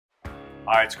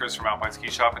Hi, it's Chris from Alpine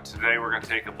Ski Shop, and today we're going to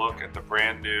take a look at the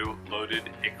brand new Loaded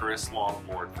Icarus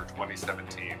Longboard for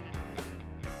 2017.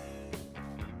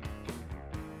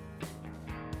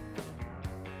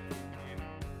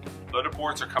 Loaded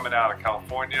boards are coming out of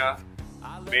California,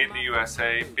 made in the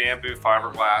USA, bamboo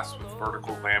fiberglass with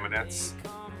vertical laminates.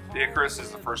 The Icarus is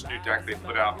the first new deck they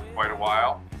put out in quite a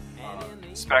while.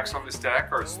 Specs on this deck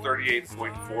are it's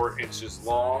 38.4 inches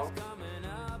long,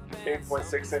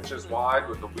 8.6 inches wide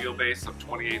with a wheelbase of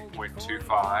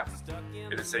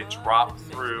 28.25. It is a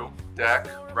drop-through deck.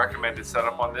 Recommended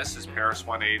setup on this is Paris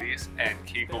 180s and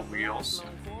Kegel wheels.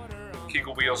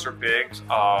 Kegel wheels are big.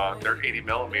 They're 80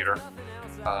 millimeter.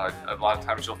 A lot of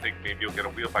times you'll think maybe you'll get a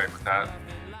wheel bite with that.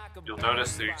 You'll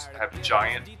notice these have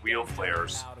giant wheel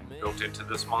flares built into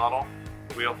this model.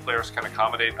 Wheel flares can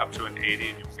accommodate up to an 80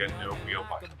 and you'll get no wheel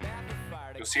bite.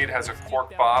 You'll see it has a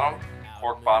cork bottom.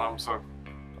 Cork bottoms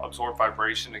absorb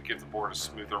vibration and give the board a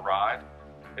smoother ride.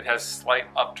 It has slight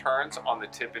upturns on the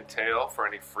tip and tail for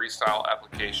any freestyle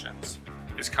applications.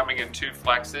 It's coming in two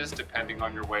flexes depending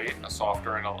on your weight, a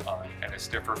softer and a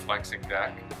stiffer flexing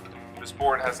deck. This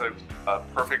board has a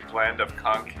perfect blend of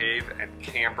concave and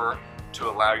camber to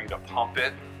allow you to pump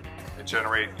it and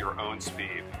generate your own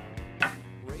speed.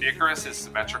 The Icarus is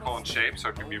symmetrical in shape, so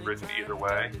it can be ridden either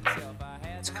way.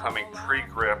 It's coming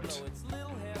pre-gripped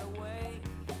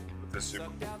with this super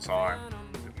cool design.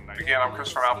 Again, I'm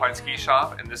Chris from Alpine Ski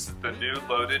Shop, and this is the new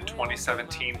Loaded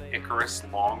 2017 Icarus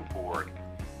Longboard.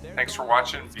 Thanks for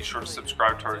watching. Be sure to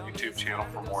subscribe to our YouTube channel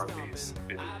for more of these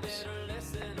videos.